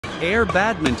Air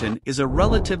badminton is a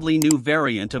relatively new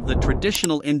variant of the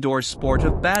traditional indoor sport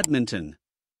of badminton.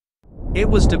 It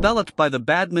was developed by the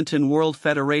Badminton World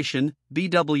Federation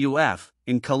 (BWF)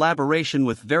 in collaboration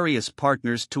with various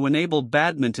partners to enable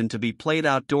badminton to be played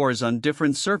outdoors on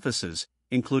different surfaces,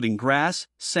 including grass,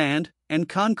 sand, and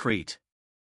concrete.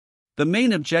 The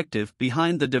main objective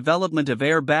behind the development of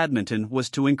air badminton was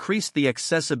to increase the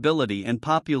accessibility and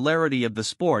popularity of the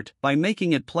sport by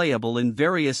making it playable in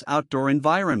various outdoor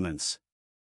environments.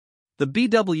 The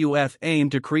BWF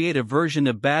aimed to create a version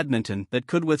of badminton that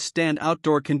could withstand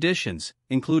outdoor conditions,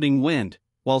 including wind,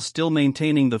 while still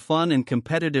maintaining the fun and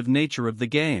competitive nature of the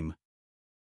game.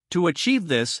 To achieve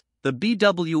this, the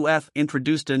BWF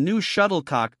introduced a new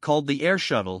shuttlecock called the Air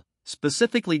Shuttle,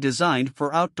 specifically designed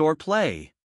for outdoor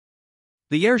play.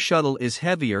 The Air Shuttle is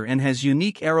heavier and has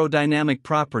unique aerodynamic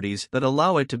properties that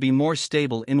allow it to be more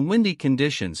stable in windy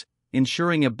conditions,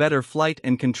 ensuring a better flight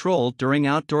and control during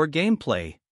outdoor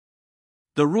gameplay.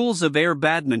 The rules of air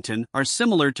badminton are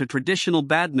similar to traditional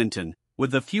badminton,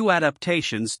 with a few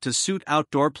adaptations to suit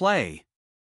outdoor play.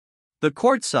 The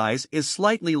court size is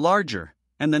slightly larger,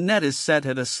 and the net is set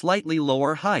at a slightly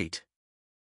lower height.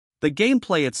 The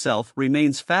gameplay itself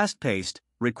remains fast-paced,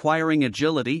 requiring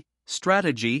agility,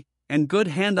 strategy, and good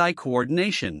hand-eye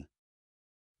coordination.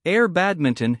 Air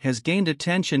badminton has gained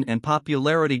attention and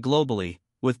popularity globally,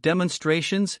 with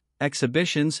demonstrations,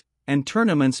 exhibitions, and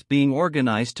tournaments being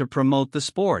organized to promote the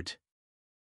sport.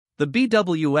 The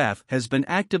BWF has been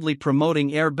actively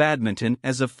promoting air badminton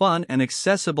as a fun and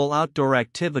accessible outdoor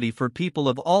activity for people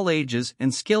of all ages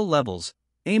and skill levels,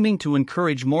 aiming to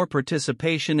encourage more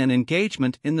participation and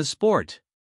engagement in the sport.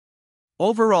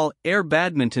 Overall, air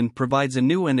badminton provides a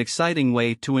new and exciting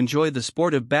way to enjoy the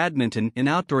sport of badminton in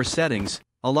outdoor settings,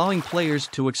 allowing players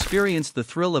to experience the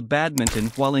thrill of badminton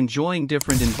while enjoying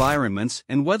different environments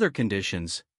and weather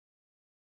conditions.